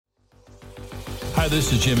Hi,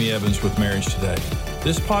 this is Jimmy Evans with Marriage Today.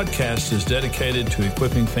 This podcast is dedicated to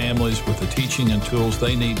equipping families with the teaching and tools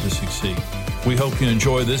they need to succeed. We hope you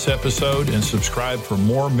enjoy this episode and subscribe for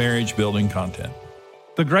more marriage building content.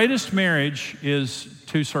 The greatest marriage is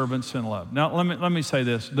two servants in love. Now, let me say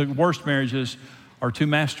this. The worst marriages are two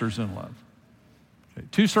masters in love. Okay.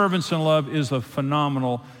 Two servants in love is a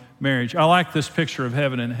phenomenal marriage. I like this picture of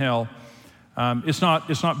heaven and hell. It's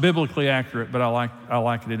not biblically accurate, but I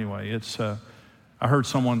like it anyway. I heard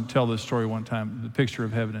someone tell this story one time, the picture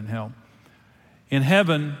of heaven and hell. In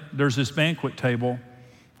heaven, there's this banquet table,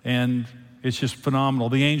 and it's just phenomenal.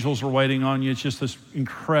 The angels are waiting on you. It's just this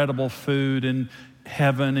incredible food in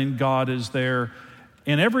heaven, and God is there.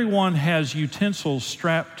 And everyone has utensils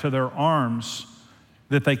strapped to their arms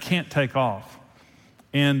that they can't take off.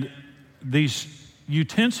 And these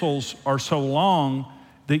utensils are so long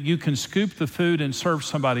that you can scoop the food and serve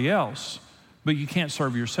somebody else, but you can't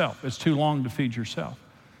serve yourself. It's too long to feed yourself.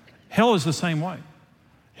 Hell is the same way.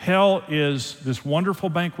 Hell is this wonderful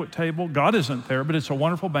banquet table. God isn't there, but it's a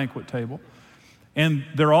wonderful banquet table. And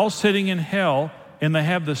they're all sitting in hell, and they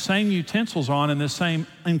have the same utensils on and the same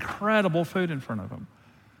incredible food in front of them.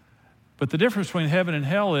 But the difference between heaven and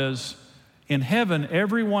hell is, in heaven,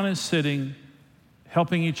 everyone is sitting,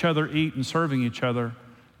 helping each other eat and serving each other.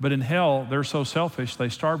 But in hell, they're so selfish, they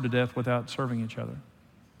starve to death without serving each other.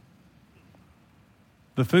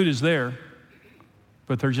 The food is there,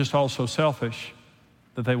 but they're just all so selfish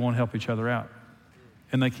that they won't help each other out.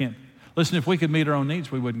 And they can't. Listen, if we could meet our own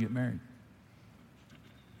needs, we wouldn't get married.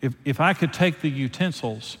 If I could take the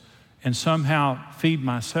utensils and somehow feed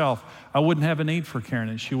myself, I wouldn't have a need for Karen,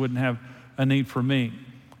 and she wouldn't have a need for me.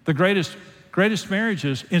 The greatest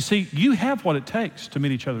marriages, and see, you have what it takes to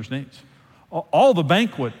meet each other's needs. All the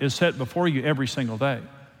banquet is set before you every single day.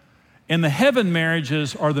 And the heaven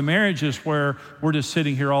marriages are the marriages where we're just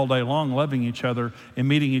sitting here all day long loving each other and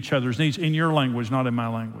meeting each other's needs in your language, not in my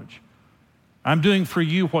language. I'm doing for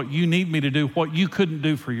you what you need me to do, what you couldn't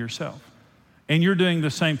do for yourself. And you're doing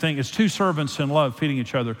the same thing. It's two servants in love feeding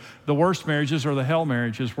each other. The worst marriages are the hell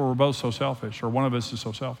marriages where we're both so selfish, or one of us is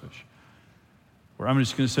so selfish, where I'm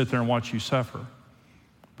just going to sit there and watch you suffer,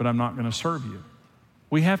 but I'm not going to serve you.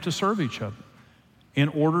 We have to serve each other in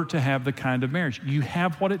order to have the kind of marriage. You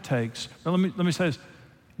have what it takes. But let me say this.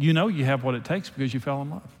 You know you have what it takes because you fell in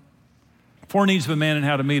love. 4 needs of a man and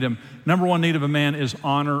how to meet him. Number 1 need of a man is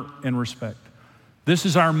honor and respect. This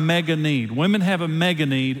is our mega need. Women have a mega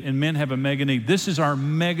need and men have a mega need. This is our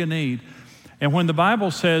mega need. And when the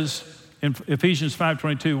Bible says in Ephesians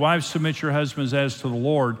 5:22, wives submit your husbands as to the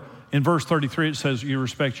Lord, in verse 33, it says you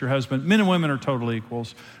respect your husband. Men and women are total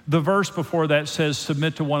equals. The verse before that says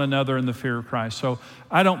submit to one another in the fear of Christ. So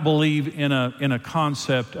I don't believe in a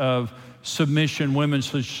concept of submission. Women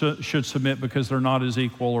should submit because they're not as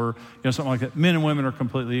equal, or something like that. Men and women are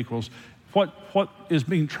completely equals. What is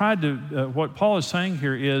being tried to, what Paul is saying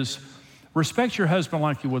here is respect your husband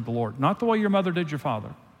like you would the Lord. Not the way your mother did your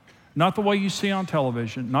father. Not the way you see on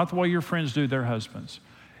television. Not the way your friends do their husbands.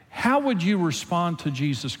 How would you respond to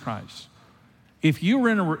Jesus Christ? If you were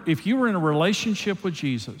in a relationship with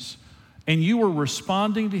Jesus and you were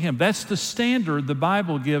responding to him, that's the standard the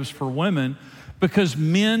Bible gives for women, because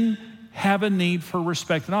men have a need for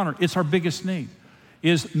respect and honor. It's our biggest need,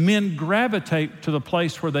 is men gravitate to the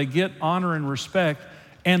place where they get honor and respect,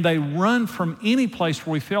 and they run from any place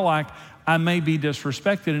where we feel like I may be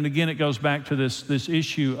disrespected. And again, it goes back to this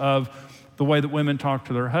issue of the way that women talk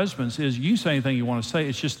to their husbands is you say anything you want to say.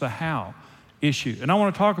 It's just the how issue. And I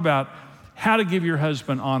want to talk about how to give your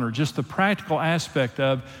husband honor, just the practical aspect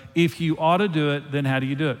of if you ought to do it, then how do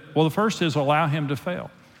you do it? Well, the first is allow him to fail.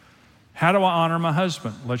 How do I honor my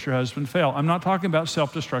husband? Let your husband fail. I'm not talking about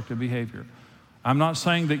self-destructive behavior. I'm not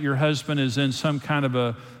saying that your husband is in some kind of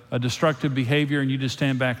a destructive behavior and you just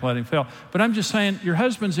stand back and let him fail. But I'm just saying your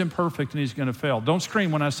husband's imperfect and he's going to fail. Don't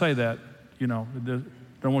scream when I say that,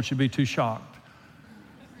 Don't want you to be too shocked.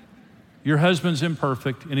 Your husband's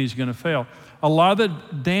imperfect and he's going to fail. A lot of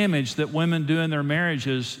the damage that women do in their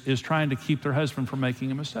marriages is trying to keep their husband from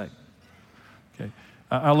making a mistake. Okay.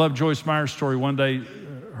 I love Joyce Meyer's story. One day,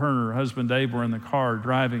 her and her husband Dave were in the car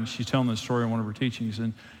driving. She's telling this story in one of her teachings,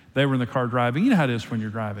 and they were in the car driving. You know how it is when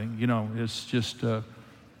you're driving. It's just...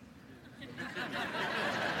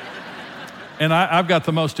 And I've got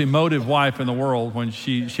the most emotive wife in the world when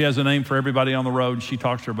she has a name for everybody on the road, and she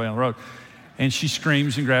talks to everybody on the road. And she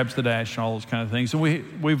screams and grabs the dash and all those kind of things. And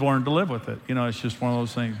we've learned to live with it. It's just one of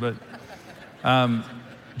those things. But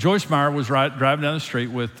Joyce Meyer was driving down the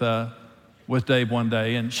street with Dave one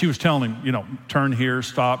day, and she was telling him, turn here,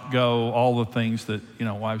 stop, go, all the things that,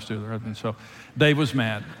 wives do to their husbands. So Dave was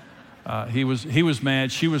mad. He was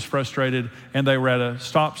mad, she was frustrated, and they were at a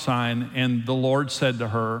stop sign, and the Lord said to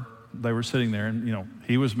her, they were sitting there, and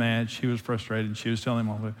he was mad, she was frustrated, and she was telling him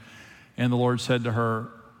all that. And the Lord said to her,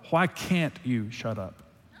 "Why can't you shut up?"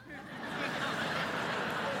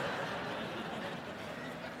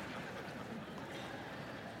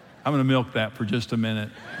 I'm going to milk that for just a minute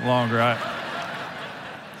longer.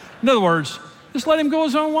 In other words, just let him go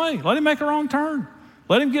his own way. Let him make a wrong turn.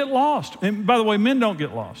 Let him get lost. And by the way, men don't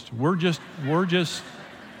get lost. We're just,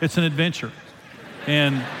 it's an adventure.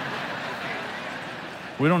 And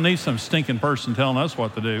we don't need some stinking person telling us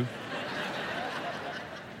what to do.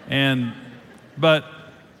 But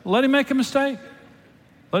let him make a mistake.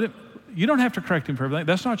 You don't have to correct him for everything.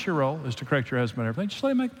 That's not your role, is to correct your husband for everything. Just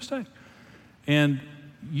let him make a mistake. And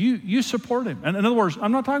you support him. And in other words,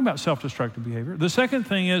 I'm not talking about self-destructive behavior. The second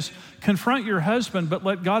thing is confront your husband, but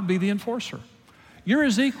let God be the enforcer. You're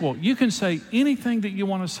his equal. You can say anything that you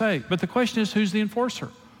want to say, but the question is, who's the enforcer?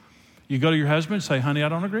 You go to your husband and say, "Honey, I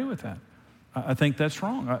don't agree with that. I think that's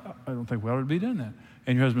wrong. I don't think we ought to be doing that."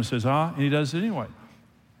 And your husband says, and he does it anyway.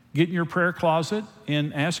 Get in your prayer closet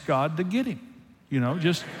and ask God to get him.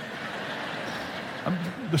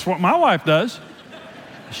 That's what my wife does.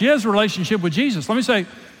 She has a relationship with Jesus. Let me say,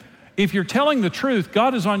 if you're telling the truth,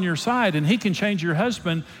 God is on your side, and he can change your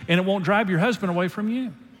husband, and it won't drive your husband away from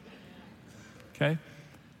you. Okay?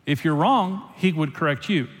 If you're wrong, he would correct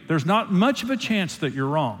you. There's not much of a chance that you're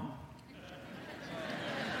wrong,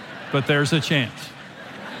 but there's a chance.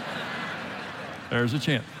 There's a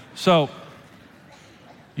chance. So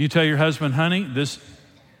you tell your husband, "Honey,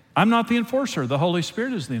 I'm not the enforcer. The Holy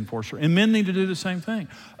Spirit is the enforcer." And men need to do the same thing.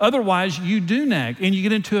 Otherwise, you do nag, and you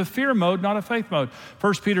get into a fear mode, not a faith mode.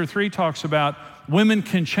 1 Peter 3 talks about women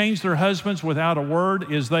can change their husbands without a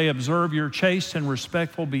word as they observe your chaste and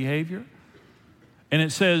respectful behavior. And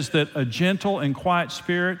it says that a gentle and quiet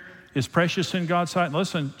spirit is precious in God's sight.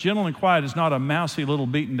 Listen, gentle and quiet is not a mousy little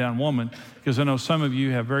beaten down woman, because I know some of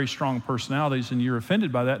you have very strong personalities and you're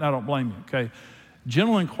offended by that, and I don't blame you, okay?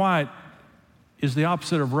 Gentle and quiet is the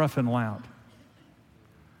opposite of rough and loud.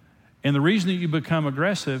 And the reason that you become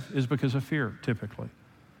aggressive is because of fear, typically.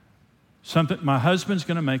 My husband's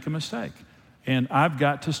going to make a mistake, and I've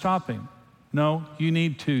got to stop him. No, you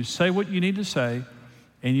need to say what you need to say,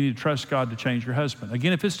 and you need to trust God to change your husband.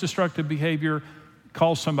 Again, if it's destructive behavior,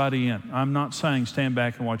 call somebody in. I'm not saying stand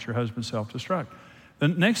back and watch your husband self-destruct. The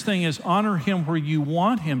next thing is honor him where you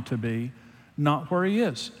want him to be, not where he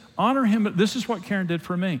is. Honor him. This is what Karen did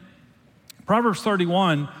for me. Proverbs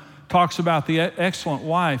 31 talks about the excellent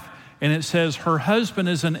wife, and it says her husband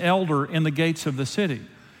is an elder in the gates of the city.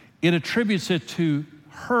 It attributes it to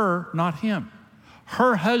her, not him.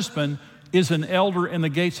 Her husband is an elder in the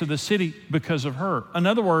gates of the city because of her. In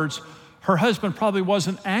other words, her husband probably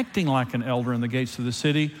wasn't acting like an elder in the gates of the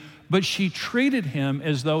city, but she treated him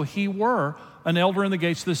as though he were an elder in the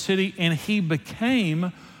gates of the city, and he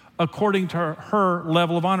became according to her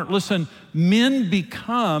level of honor. Listen, men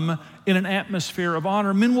become in an atmosphere of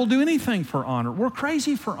honor. Men will do anything for honor. We're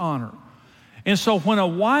crazy for honor. And so when a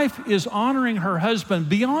wife is honoring her husband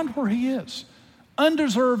beyond where he is,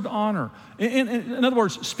 undeserved honor, in other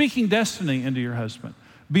words, speaking destiny into your husband,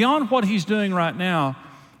 beyond what he's doing right now,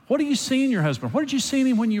 what do you see in your husband? What did you see in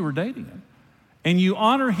him when you were dating him? And you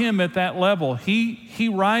honor him at that level. He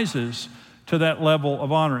rises to that level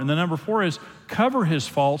of honor. And the number 4 is cover his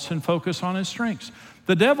faults and focus on his strengths.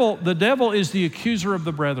 The devil is the accuser of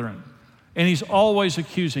the brethren. And he's always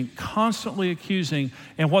accusing, constantly accusing.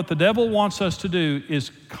 And what the devil wants us to do is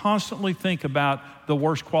constantly think about the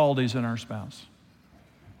worst qualities in our spouse.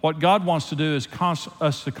 What God wants to do is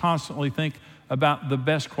us to constantly think about the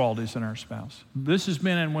best qualities in our spouse. This is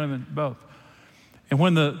men and women both. And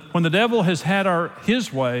when the devil has had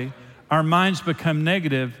his way, our minds become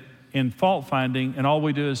negative in fault finding, and all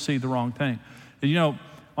we do is see the wrong thing.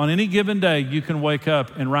 On any given day, you can wake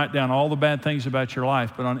up and write down all the bad things about your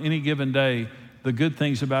life, but on any given day, the good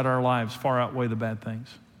things about our lives far outweigh the bad things.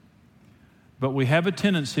 But we have a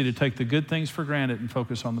tendency to take the good things for granted and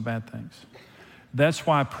focus on the bad things. That's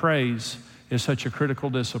why praise is such a critical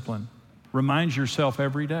discipline. Remind yourself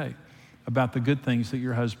every day about the good things that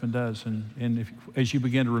your husband does. And as you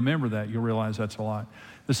begin to remember that, you'll realize that's a lot.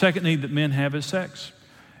 The second need that men have is sex.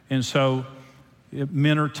 And so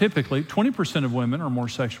men are typically, 20% of women are more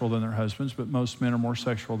sexual than their husbands, but most men are more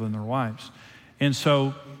sexual than their wives. And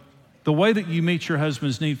so the way that you meet your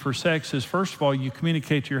husband's need for sex is, first of all, you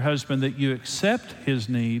communicate to your husband that you accept his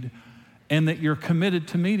need and that you're committed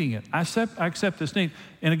to meeting it. I accept this need.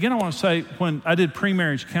 And again, I want to say, when I did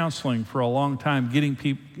pre-marriage counseling for a long time, getting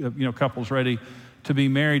couples ready to be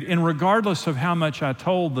married, and regardless of how much I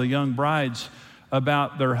told the young brides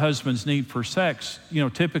about their husband's need for sex,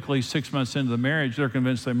 typically 6 months into the marriage, they're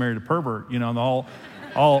convinced they married a pervert, and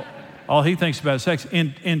all he thinks about is sex.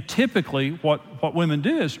 And typically what women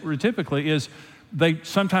do is they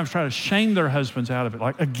sometimes try to shame their husbands out of it.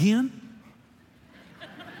 Like, again?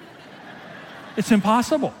 It's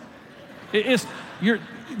impossible.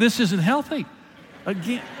 This isn't healthy.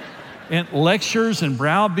 Again. And lectures and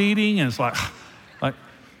browbeating, and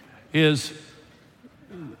it's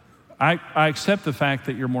I accept the fact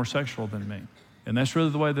that you're more sexual than me. And that's really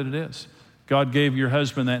the way that it is. God gave your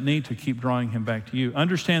husband that need to keep drawing him back to you.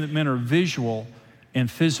 Understand that men are visual and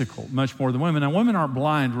physical much more than women. Now, women aren't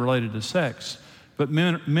blind related to sex, but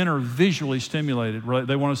men are visually stimulated.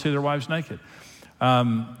 They want to see their wives naked,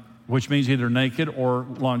 which means either naked or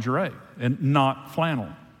lingerie, and not flannel,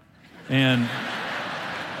 and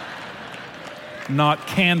not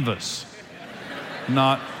canvas,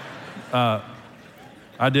 not...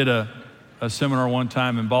 I did a seminar one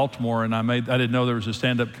time in Baltimore, and I didn't know there was a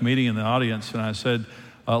stand-up comedian in the audience, and I said,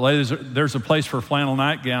 ladies, there's a place for flannel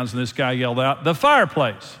nightgowns, and this guy yelled out, the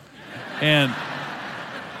fireplace. And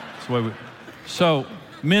so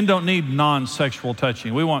men don't need non-sexual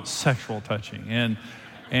touching. We want sexual touching,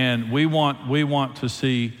 and we want to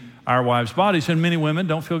see our wives' bodies, and many women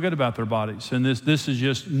don't feel good about their bodies. And this is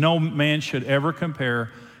just, no man should ever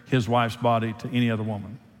compare his wife's body to any other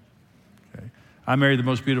woman. I married the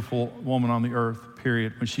most beautiful woman on the earth,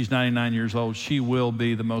 period. When she's 99 years old, she will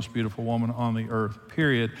be the most beautiful woman on the earth,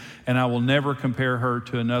 period. And I will never compare her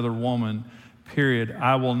to another woman, period.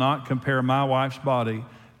 I will not compare my wife's body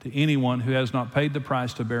to anyone who has not paid the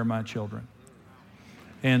price to bear my children.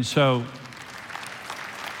 And so,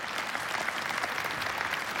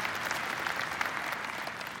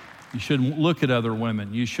 you shouldn't look at other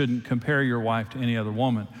women. You shouldn't compare your wife to any other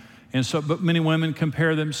woman. And so, but many women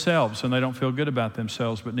compare themselves, and they don't feel good about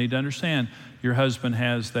themselves, but need to understand your husband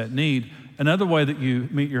has that need. Another way that you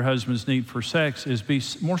meet your husband's need for sex is be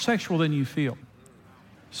more sexual than you feel.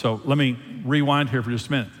 So let me rewind here for just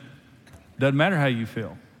a minute. Doesn't matter how you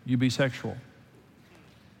feel, you be sexual.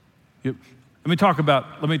 Let me talk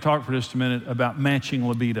for just a minute about matching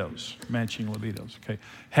libidos. Okay,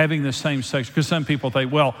 having the same sex, because some people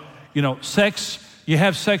think, well, sex. You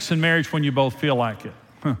have sex in marriage when you both feel like it.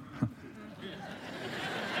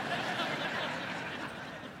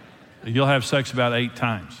 You'll have sex about 8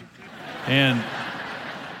 times. And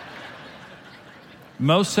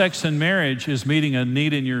most sex in marriage is meeting a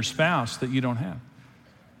need in your spouse that you don't have.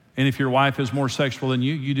 And if your wife is more sexual than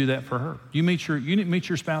you, you do that for her. You meet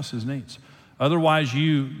your spouse's needs. Otherwise,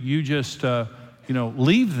 you just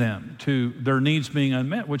leave them to their needs being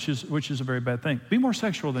unmet, which is a very bad thing. Be more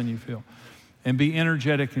sexual than you feel. And be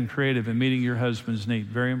energetic and creative in meeting your husband's need.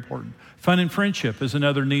 Very important. Fun and friendship is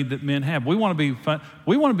another need that men have. We want to be fun.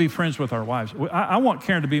 We want to be friends with our wives. I want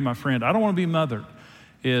Karen to be my friend. I don't want to be mothered.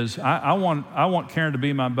 I want Karen to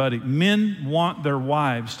be my buddy. Men want their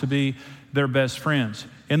wives to be their best friends.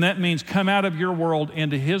 And that means come out of your world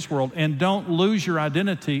into his world, and don't lose your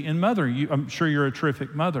identity in mothering. I'm sure you're a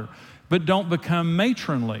terrific mother, but don't become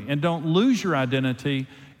matronly, and don't lose your identity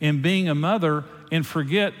in being a mother and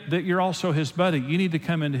forget that you're also his buddy. You need to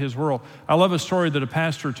come into his world. I love a story that a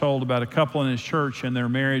pastor told about a couple in his church, and their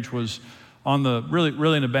marriage was on the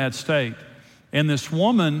really in a bad state. And this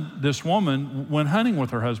woman went hunting with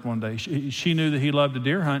her husband one day. She knew that he loved to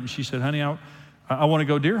deer hunt, and she said, honey, I want to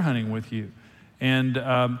go deer hunting with you. And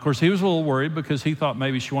of course, he was a little worried because he thought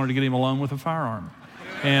maybe she wanted to get him alone with a firearm.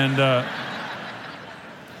 And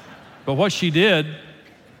but what she did,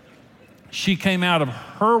 she came out of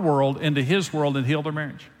her world into his world and healed their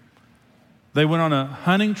marriage. They went on a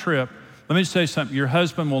hunting trip. Let me just tell you something. Your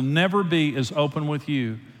husband will never be as open with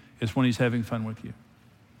you as when he's having fun with you.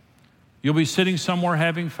 You'll be sitting somewhere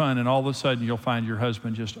having fun, and all of a sudden you'll find your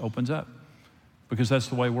husband just opens up, because that's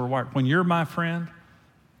the way we're wired. When you're my friend,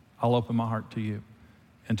 I'll open my heart to you.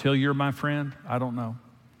 Until you're my friend, I don't know,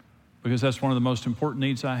 because that's one of the most important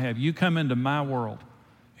needs I have. You come into my world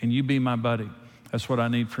and you be my buddy. That's what I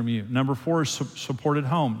need from you. Number 4 is support at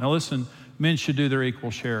home. Now listen, men should do their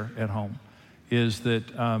equal share at home. Is that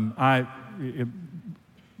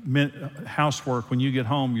housework, when you get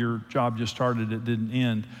home, your job just started, it didn't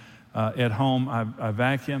end. At home, I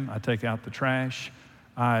vacuum, I take out the trash,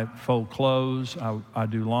 I fold clothes, I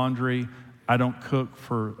do laundry. I don't cook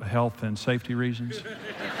for health and safety reasons. It's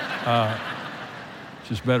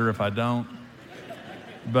just better if I don't.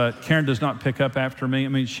 But Karen does not pick up after me. I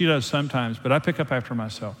mean, she does sometimes, but I pick up after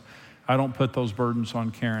myself. I don't put those burdens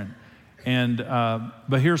on Karen. And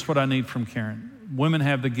but here's what I need from Karen. Women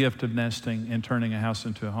have the gift of nesting and turning a house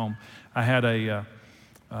into a home. I had a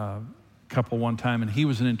couple one time, and he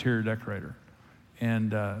was an interior decorator.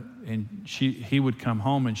 and he would come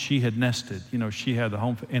home, and she had nested. You know, she had the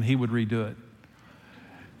home, and he would redo it.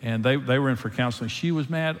 And they were in for counseling. She was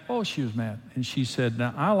mad. Oh, she was mad. And she said,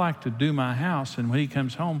 now, I like to do my house, and when he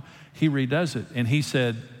comes home, he redoes it. And he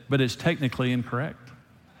said, but it's technically incorrect.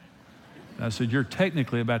 And I said, you're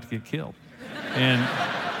technically about to get killed. And,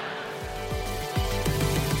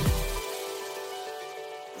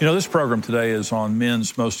 you know, this program today is on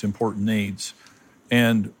men's most important needs.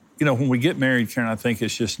 And, you know, when we get married, Karen, I think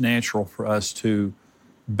it's just natural for us to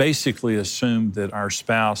basically assume that our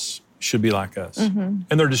spouse should be like us. And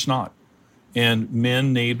they're just not. And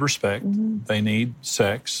men need respect. They need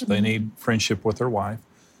sex. They need friendship with their wife.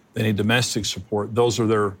 They need domestic support. Those are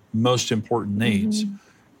their most important needs.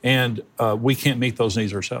 And we can't meet those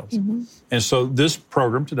needs ourselves. And so this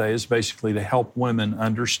program today is basically to help women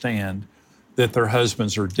understand that their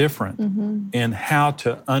husbands are different and how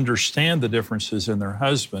to understand the differences in their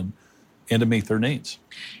husband and to meet their needs.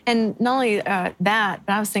 And not only that, but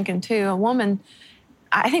I was thinking too, a woman,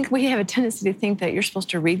 I think we have a tendency to think that you're supposed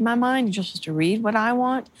to read my mind, you're supposed to read what I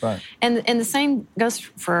want. Right. And the same goes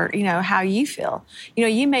for, you know, how you feel. You know,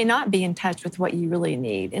 you may not be in touch with what you really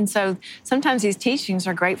need. And so sometimes these teachings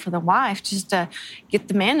are great for the wife just to get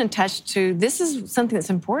the man in touch to, this is something that's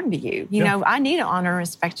important to you. You know, I need to honor and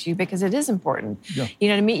respect you because it is important. You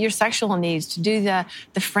know, to meet your sexual needs, to do the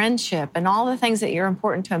friendship and all the things that are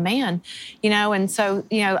important to a man, you know. And so,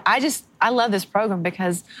 you know, I love this program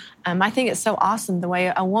because I think it's so awesome the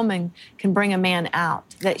way a woman can bring a man out,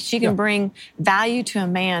 that she can bring value to a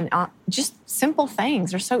man. Just simple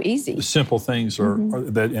things are so easy. The simple things are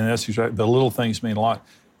that, and that's exactly, the little things mean a lot.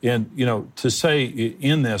 And, you know, to say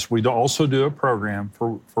in this, we also do a program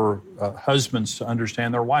for husbands to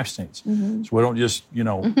understand their wife's needs. So we don't just, you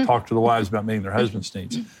know, talk to the wives about meeting their husband's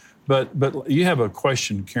needs. But you have a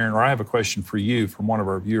question, Karen, or I have a question for you from one of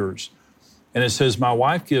our viewers. And it says, my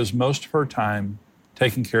wife gives most of her time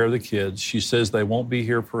taking care of the kids. She says they won't be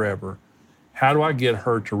here forever. How do I get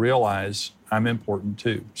her to realize I'm important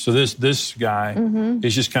too? So this guy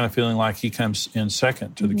is just kind of feeling like he comes in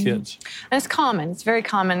second to the kids. And it's common. It's very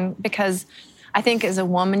common because I think as a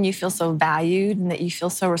woman, you feel so valued and that you feel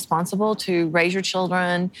so responsible to raise your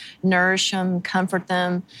children, nourish them, comfort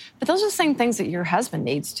them. But those are the same things that your husband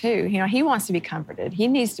needs too. You know, he wants to be comforted. He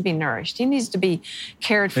needs to be nourished. He needs to be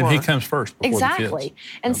cared for. And he comes first before exactly. the kids.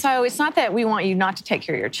 And so it's not that we want you not to take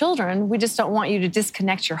care of your children. We just don't want you to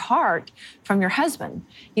disconnect your heart from your husband.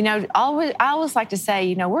 You know, I always like to say,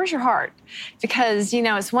 you know, where's your heart? Because, you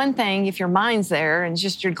know, it's one thing if your mind's there and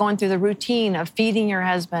just you're going through the routine of feeding your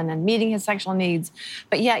husband and meeting his sexual needs,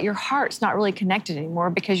 but yet your heart's not really connected anymore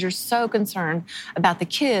because you're so concerned about the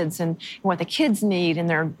kids and what the kids need, and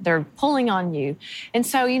they're pulling on you. And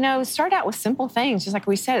so, you know, start out with simple things. Just like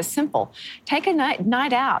we said, it's simple. Take a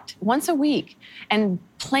night out once a week and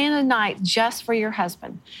plan a night just for your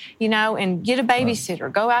husband, you know, and get a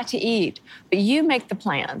babysitter, go out to eat. But you make the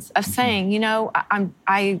plans of saying, you know,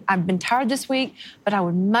 I've been tired this week, but I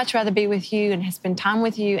would much rather be with you and spend time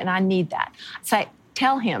with you, and I need that.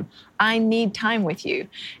 Tell him, I need time with you.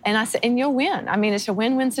 And I said, and you'll win. I mean, it's a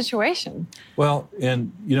win-win situation. Well,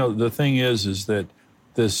 and, you know, the thing is that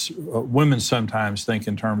this women sometimes think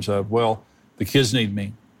in terms of, well, the kids need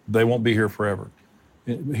me. They won't be here forever.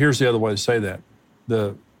 Here's the other way to say that.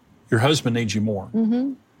 Your husband needs you more.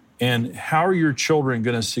 And how are your children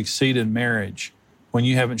going to succeed in marriage when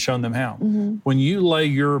you haven't shown them how? When you lay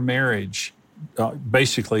your marriage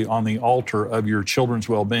basically on the altar of your children's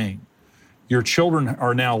well-being, your children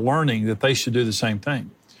are now learning that they should do the same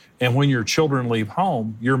thing. And when your children leave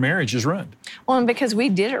home, your marriage is ruined. Well, and because we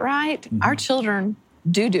did it right, our children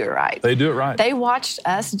do it right. They do it right. They watched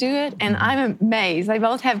us do it, and I'm amazed. They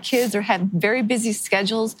both have kids or have very busy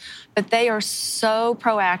schedules, but they are so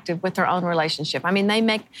proactive with their own relationship. I mean, they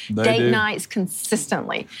make date nights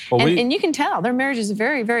consistently. Well, and you can tell their marriage is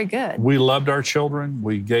very, very good. We loved our children.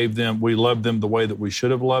 We loved them the way that we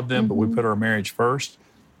should have loved them, but we put our marriage first.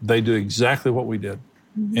 They do exactly what we did.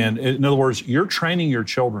 And in other words, you're training your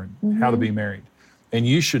children how to be married. And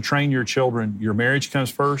you should train your children. Your marriage comes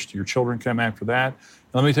first. Your children come after that.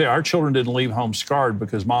 And let me tell you, our children didn't leave home scarred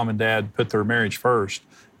because mom and dad put their marriage first.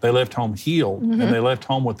 They left home healed, and they left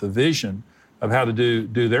home with the vision of how to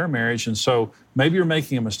do their marriage. And so maybe you're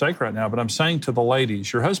making a mistake right now, but I'm saying to the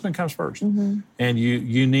ladies, your husband comes first. And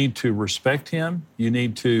you need to respect him. You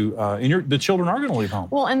need to, and the children are going to leave home.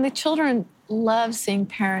 Well, and the children love seeing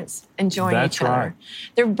parents enjoying each other. Right.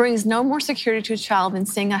 There brings no more security to a child than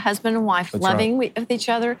seeing a husband and wife loving with each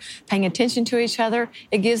other, paying attention to each other.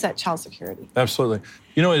 It gives that child security. Absolutely.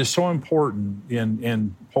 You know, it is so important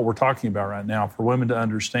in what we're talking about right now for women to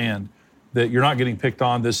understand that you're not getting picked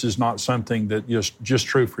on. This is not something that is just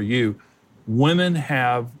true for you. Women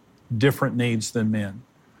have different needs than men,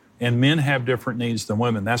 and men have different needs than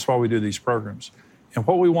women. That's why we do these programs. And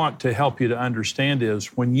what we want to help you to understand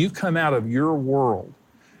is when you come out of your world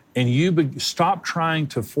and you stop trying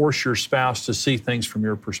to force your spouse to see things from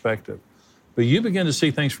your perspective, but you begin to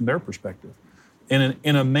see things from their perspective. And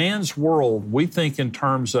in a man's world, we think in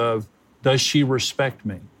terms of, does she respect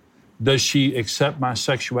me? Does she accept my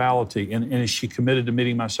sexuality? And is she committed to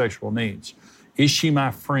meeting my sexual needs? Is she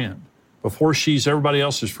my friend? Before she's everybody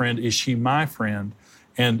else's friend, is she my friend?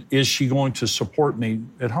 And is she going to support me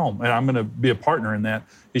at home? And I'm going to be a partner in that.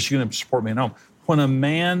 Is she going to support me at home? When a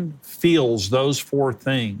man feels those four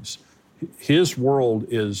things, his world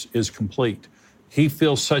is complete. He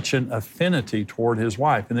feels such an affinity toward his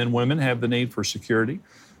wife. And then women have the need for security,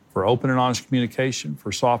 for open and honest communication,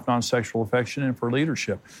 for soft, non-sexual affection, and for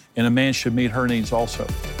leadership. And a man should meet her needs also.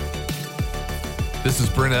 This is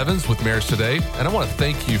Brent Evans with Marriage Today, and I want to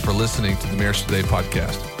thank you for listening to the Marriage Today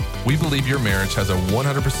podcast. We believe your marriage has a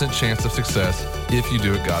 100% chance of success if you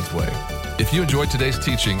do it God's way. If you enjoyed today's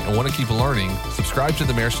teaching and want to keep learning, subscribe to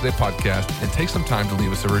the Marriage Today podcast and take some time to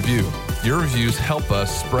leave us a review. Your reviews help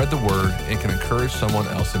us spread the word and can encourage someone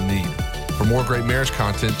else in need. For more great marriage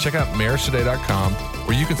content, check out marriagetoday.com,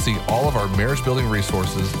 where you can see all of our marriage building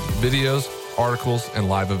resources, videos, articles, and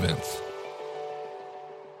live events.